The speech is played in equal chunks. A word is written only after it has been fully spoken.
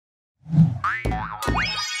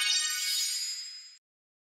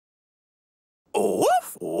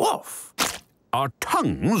woof! Our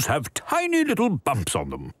tongues have tiny little bumps on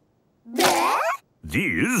them. There?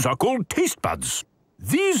 These are called taste buds.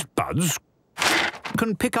 These buds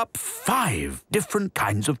can pick up 5 different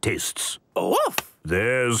kinds of tastes. Woof!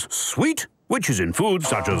 There's sweet, which is in foods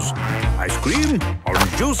such as ice cream,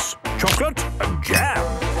 orange juice, chocolate and jam.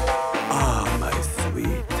 Ah, my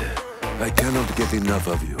sweet. I cannot get enough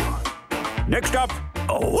of you. Next up,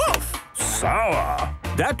 Woof! sour.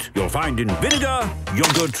 That you'll find in vinegar,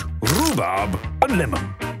 yogurt, rhubarb and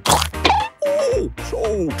lemon. Oh,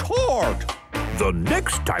 so tart! The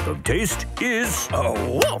next type of taste is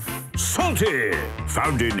Woof! salty,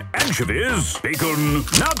 found in anchovies, bacon,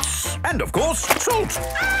 nuts, and of course, salt.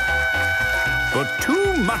 But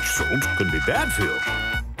too much salt can be bad for you.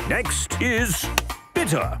 Next is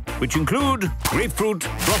bitter, which include grapefruit,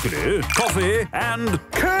 broccoli, coffee, and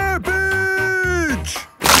Cabbage!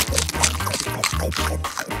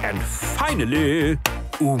 And finally,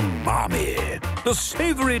 umami, the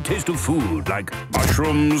savory taste of food like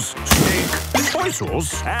mushrooms, steak, soy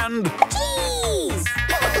sauce, and Cheese!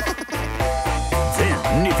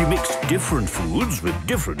 then if you mix different foods with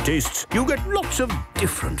different tastes, you get lots of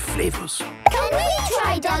different flavours. Can we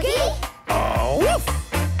try, Duggee? Woof!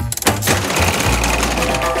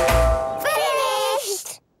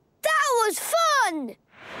 Finished! That was fun!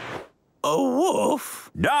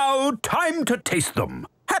 Woof! Now, time to taste them.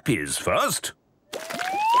 Happy's first.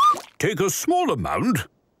 Take a small amount.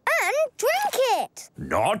 And drink it!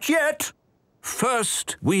 Not yet.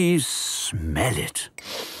 First, we smell it.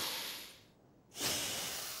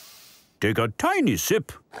 Take a tiny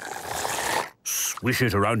sip. Swish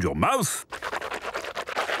it around your mouth.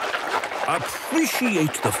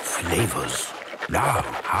 Appreciate the flavours. Now,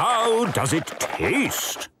 how does it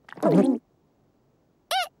taste? It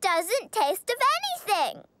doesn't taste of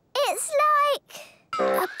anything. It's like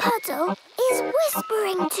a puddle is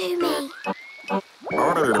whispering to me.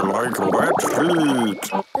 I like wet feet.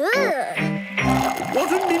 Ugh.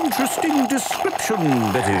 What an interesting description,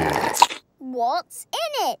 Betty. What's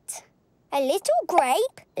in it? A little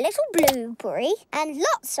grape, a little blueberry, and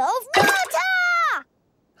lots of water!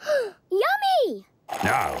 Yummy!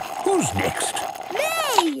 Now, who's next?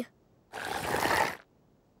 Me!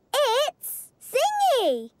 It's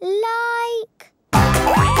Zingy! Like...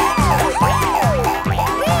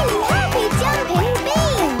 really happy jumping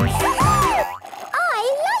beans! I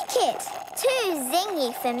like it! Too zingy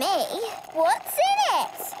for me. What's in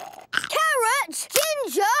it? Carrot,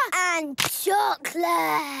 ginger and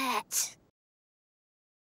chocolate!